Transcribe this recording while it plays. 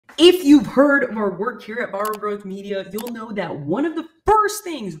If you've heard of our work here at Viral Growth Media, you'll know that one of the first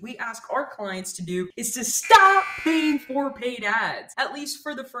things we ask our clients to do is to stop paying for paid ads, at least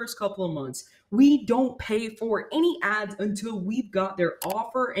for the first couple of months. We don't pay for any ads until we've got their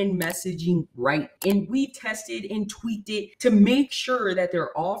offer and messaging right. And we've tested and tweaked it to make sure that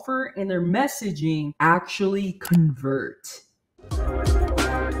their offer and their messaging actually convert.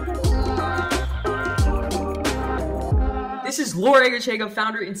 This is Egocheaga,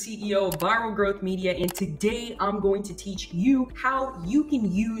 founder and CEO of Viral Growth Media, and today I'm going to teach you how you can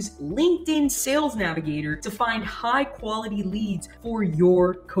use LinkedIn Sales Navigator to find high quality leads for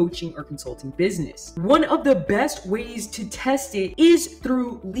your coaching or consulting business. One of the best ways to test it is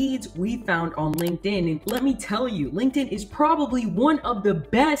through leads we found on LinkedIn. And let me tell you, LinkedIn is probably one of the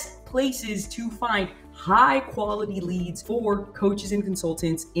best places to find high quality leads for coaches and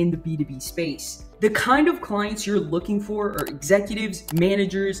consultants in the B2B space. The kind of clients you're looking for are executives,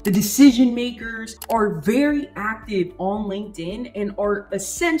 managers, the decision makers are very active on LinkedIn and are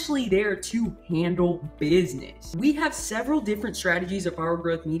essentially there to handle business. We have several different strategies of Viral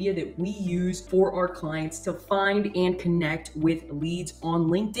Growth Media that we use for our clients to find and connect with leads on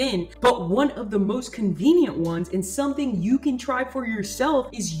LinkedIn. But one of the most convenient ones and something you can try for yourself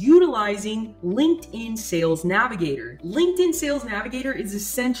is utilizing LinkedIn Sales Navigator. LinkedIn Sales Navigator is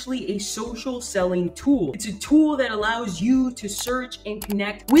essentially a social selling tool. It's a tool that allows you to search and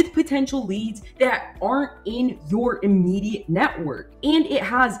connect with potential leads that aren't in your immediate network. And it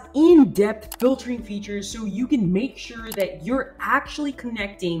has in-depth filtering features so you can make sure that you're actually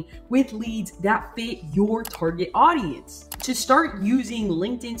connecting with leads that fit your target audience. To start using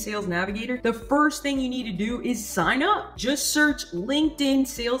LinkedIn Sales Navigator, the first thing you need to do is sign up. Just search LinkedIn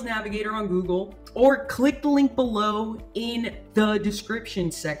Sales Navigator on Google or click the link below in the description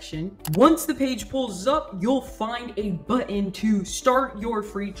section. Once the page pulls up, you'll find a button to start your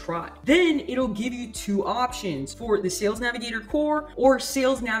free trial. Then it'll give you two options for the Sales Navigator Core or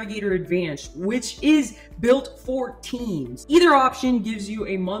Sales Navigator Advanced, which is built for teams. Either option gives you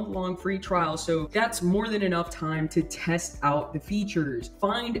a month-long free trial, so that's more than enough time to test out the features,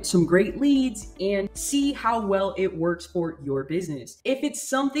 find some great leads, and see how well it works for your business. If it's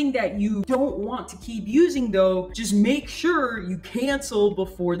something that you don't want to keep using though, just make sure you cancel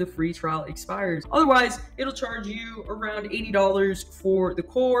before the free trial expires. Otherwise, it'll charge you around $80 for the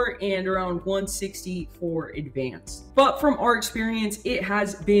core and around $160 for advanced. But from our experience, it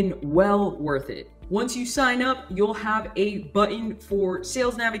has been well worth it. Once you sign up, you'll have a button for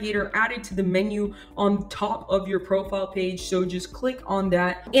Sales Navigator added to the menu on top of your profile page. So just click on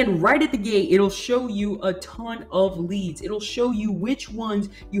that, and right at the gate, it'll show you a ton of leads. It'll show you which ones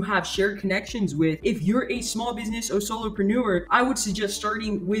you have shared connections with. If you're a small business or solopreneur, I would suggest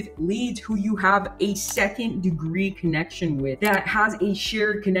starting with leads who you have a second degree connection with that has a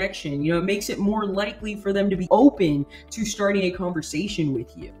shared connection. You know, it makes it more likely for them to be open to starting a conversation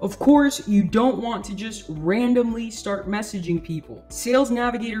with you. Of course, you don't want to just randomly start messaging people. Sales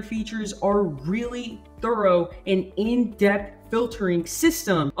Navigator features are really thorough and in-depth filtering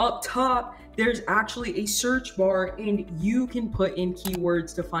system. Up top, there's actually a search bar and you can put in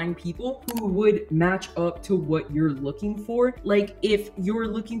keywords to find people who would match up to what you're looking for. Like if you're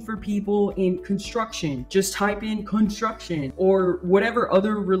looking for people in construction, just type in construction or whatever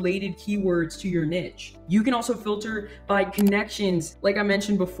other related keywords to your niche. You can also filter by connections. Like I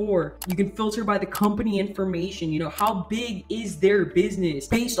mentioned before, you can filter by the company information. You know, how big is their business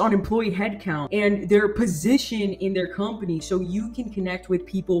based on employee headcount and their position in their company. So you can connect with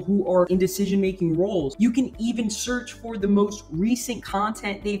people who are in decision-making roles. You can even search for the most recent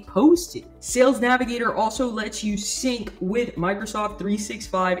content they've posted. Sales Navigator also lets you sync with Microsoft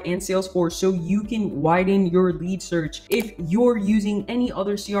 365 and Salesforce so you can widen your lead search. If you're using any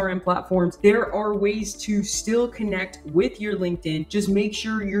other CRM platforms, there are ways to still connect with your LinkedIn. Just make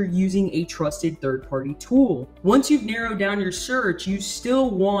sure you're using a trusted third-party tool. Once you've narrowed down your search, you still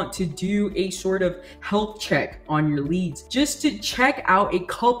want to do a sort of health check on your leads, just to check out a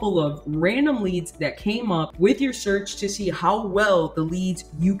couple of random leads that came up with your search to see how well the leads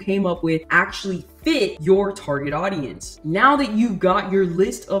you came up with actually fit your target audience. Now that you've got your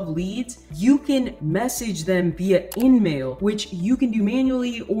list of leads, you can message them via InMail, which you can do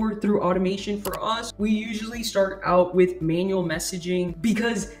manually or through automation. For us, we usually start out with manual messaging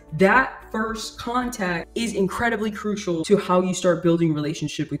because that first contact is incredibly crucial to how you start building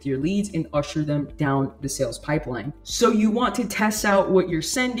relationship with your leads and usher them down the sales pipeline. So you want to test out what you're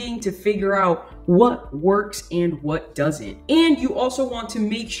sending to figure out what works and what doesn't. And you also want to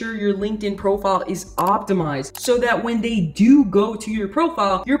make sure your LinkedIn profile is optimized so that when they do go to your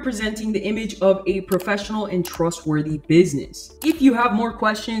profile, you're presenting the image of a professional and trustworthy business. If you have more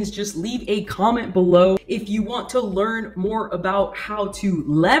questions, just leave a comment below. If you want to learn more about how to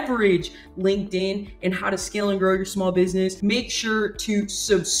leverage LinkedIn and how to scale and grow your small business, make sure to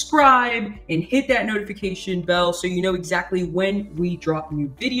subscribe and hit that notification bell so you know exactly when we drop new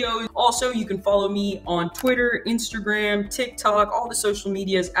videos. Also, you can follow me on Twitter, Instagram, TikTok, all the social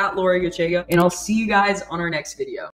medias at Egocheaga, and I'll see you guys on our next video.